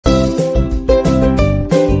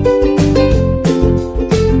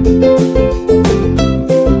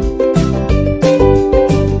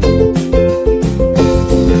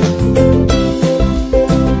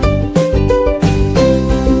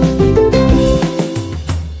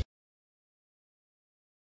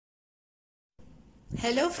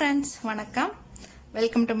Hello friends, வணக்கம்.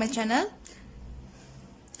 Welcome to my channel.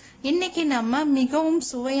 இன்னைக்கு நம்ம மிகவும்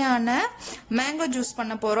சுவையான மேங்கோ ஜூஸ்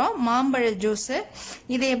பண்ண போறோம். மாம்பழ ஜூஸ்.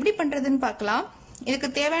 இதை எப்படி பண்றதுன்னு பார்க்கலாம். இதுக்கு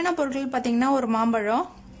தேவையான பொருட்கள் பாத்தீங்கன்னா ஒரு மாம்பழம்.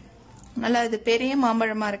 நல்லா இது பெரிய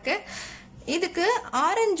மாம்பழமா இருக்கு. இதுக்கு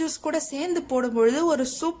ஆரஞ்சு ஜூஸ் கூட சேர்ந்து போடும்பொழுது ஒரு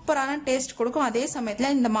சூப்பரான டேஸ்ட் கொடுக்கும். அதே சமயத்துல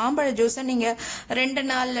இந்த மாம்பழ ஜூஸை நீங்க 2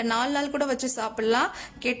 நாள் 4 நாள் கூட வச்சு சாப்பிடலாம்,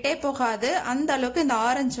 கெட்டே போகாது. அந்த அளவுக்கு இந்த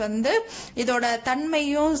ஆரஞ்சு இதோட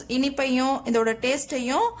தன்மையும் இனிப்பையும் இதோட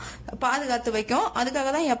டேஸ்டையும் பாதுகாத்து வைக்கும்.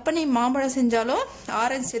 அதுக்காக தான் எப்ப நீ மாம்பழம் செஞ்சாலும்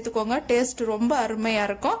ஆரஞ்சு சேர்த்துக்கோங்க, டேஸ்ட் ரொம்ப அருமையா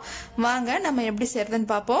இருக்கும். வாங்க நம்ம எப்படி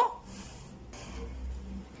செய்யறதுன்னு பார்ப்போம்.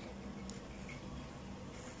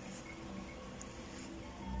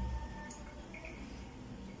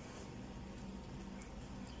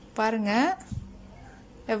 பாருங்க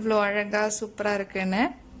எவ்வளவு அழகா சூப்பரா இருக்குன்னு.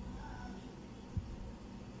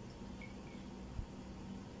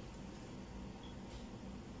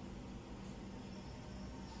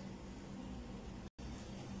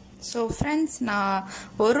 ஸோ ஃப்ரெண்ட்ஸ், நான்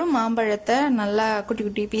ஒரு மாம்பழத்தை நல்லா குட்டி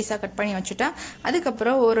குட்டி பீஸாக கட் பண்ணி வச்சுட்டேன்.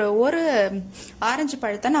 அதுக்கப்புறம் ஒரு ஆரஞ்சு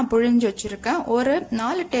பழத்தை நான் புழிஞ்சு வச்சுருக்கேன். ஒரு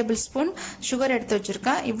 4 டேபிள் ஸ்பூன் சுகர் எடுத்து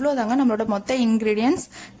வச்சுருக்கேன். இவ்வளோதாங்க நம்மளோட மொத்த இன்க்ரீடியன்ஸ்.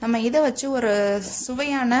 நம்ம இதை வச்சு ஒரு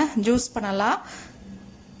சுவையான ஜூஸ் பண்ணலாம்.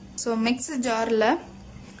 ஸோ மிக்ஸ் ஜாரில்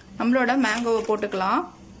நம்மளோட மேங்கோவை போட்டுக்கலாம்.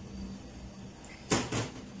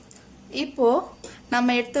 இப்போது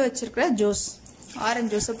நம்ம எடுத்து வச்சிருக்கிற ஜூஸ்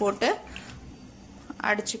ஆரஞ்சு ஜூஸை போட்டு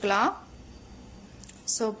அடிச்சுக்கலாம்.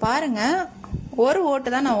 ஸோ பாருங்க, ஒரு ஓட்டு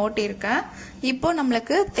தான் நான் ஓட்டியிருக்கேன். இப்போ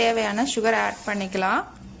நம்மளுக்கு தேவையான சுகர் ஆட் பண்ணிக்கலாம்.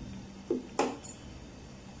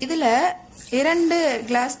 இதில் 2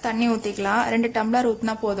 கிளாஸ் தண்ணி ஊற்றிக்கலாம். 2 டம்ளர்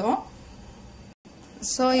ஊற்றினா போதும்.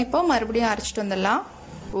 ஸோ இப்போ மறுபடியும் அரைச்சிட்டு வந்துடலாம்.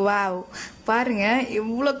 வாவ், பாருங்க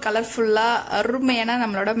இவ்வளோ கலர்ஃபுல்லாக அருமையான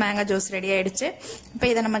நம்மளோட மேங்கோ ஜூஸ் ரெடி ஆயிடுச்சு. இப்போ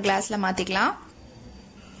இதை நம்ம கிளாஸில் மாற்றிக்கலாம்.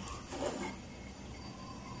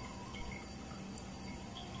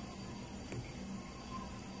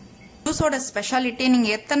 ஜூஸோட ஸ்பெஷாலிட்டி, நீங்க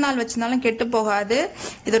எத்தனை நாள் வச்சிருந்தாலும் கெட்டு போகாது.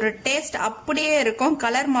 இதோட டேஸ்ட் அப்படியே இருக்கும்,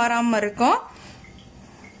 கலர் மாறாம இருக்கும்.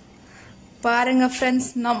 பாருங்க ஃப்ரெண்ட்ஸ்,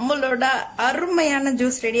 நம்மளோட அருமையான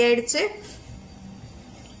ஜூஸ் ரெடி ஆயிடுச்சு.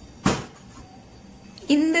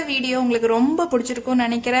 இந்த வீடியோ உங்களுக்கு ரொம்ப பிடிச்சிருக்கும்னு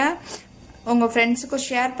நினைக்கிறேன். உங்க ஃப்ரெண்ட்ஸுக்கும்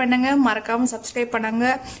ஷேர் பண்ணுங்க, மறக்காம சப்ஸ்கிரைப் பண்ணுங்க,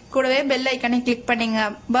 கூடவே பெல் ஐக்கானை கிளிக் பண்ணுங்க.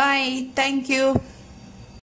 பாய், தேங்க்யூ.